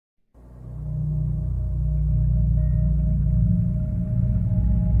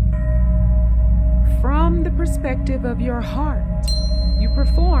From the perspective of your heart, you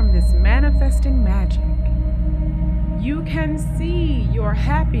perform this manifesting magic. You can see your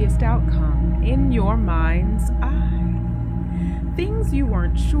happiest outcome in your mind's eye. Things you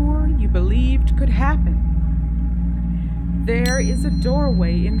weren't sure you believed could happen. There is a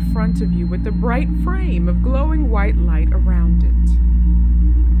doorway in front of you with a bright frame of glowing white light around it.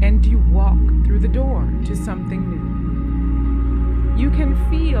 And you walk through the door to something new. You can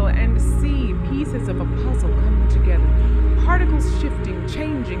feel and see pieces of a puzzle coming together, particles shifting,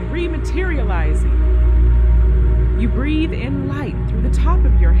 changing, rematerializing. You breathe in light through the top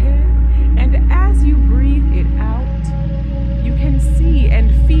of your head, and as you breathe it out, you can see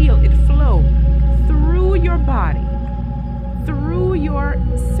and feel it flow through your body, through your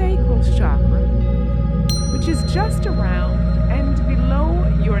sacral chakra, which is just around and below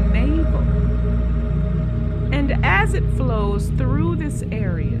your navel. And as it flows through this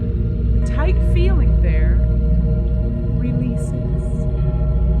area, the tight feeling there releases.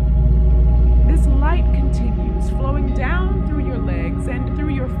 This light continues flowing down through your legs and through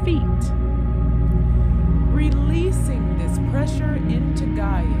your feet, releasing this pressure into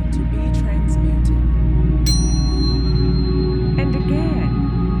Gaia to be transmuted. And again,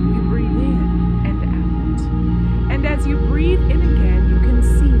 you breathe in and out. And as you breathe in again, you can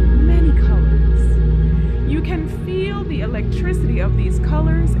see many colors. You can feel the electricity of these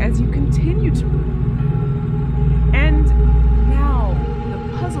colors as you continue to breathe. And now the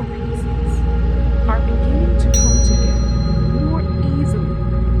puzzle pieces are beginning to come together more easily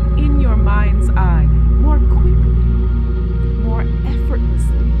in your mind's eye, more quickly, more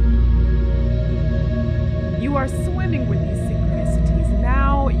effortlessly. You are swimming with these synchronicities.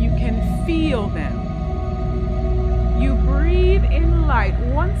 Now you can feel them. You breathe in light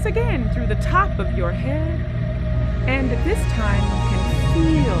once again through the top of your head, and this time you can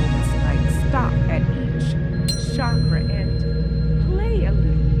feel this light stop at each chakra and play a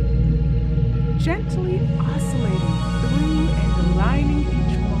little, gently oscillating through and aligning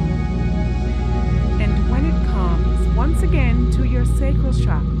each one. And when it comes once again to your sacral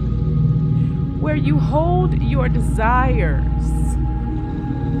chakra, where you hold your desires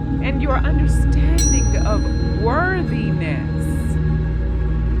and your understanding of worthiness,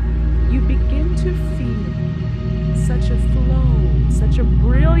 you begin to feel such a flow, such a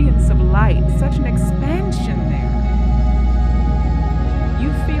brilliance of light, such an expansion there.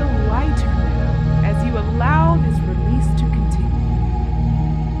 You feel lighter now as you allow this release to continue.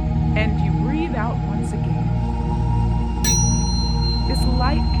 And you breathe out once again. This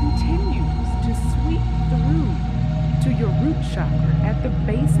light continues to sweep through to your root chakra at the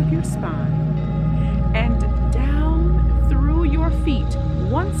base of your spine and down through your feet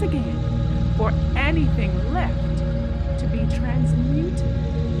once again for anything left to be transmuted.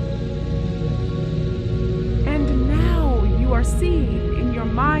 And now you are seeing in your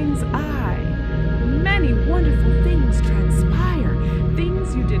mind's eye many wonderful things transpire,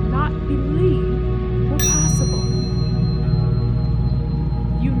 things you did not believe were possible.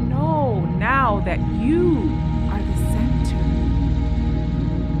 You know now that you are the center.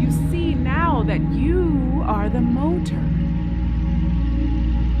 You see now that you are the motor.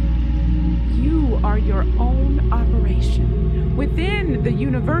 You are your own operation within the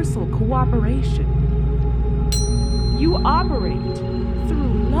universal cooperation. You operate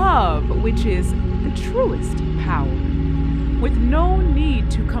through love, which is the truest power, with no need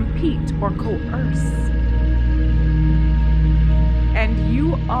to compete or coerce. And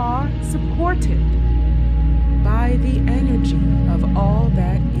you are supported by the energy of all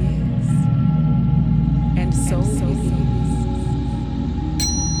that is. And so it is.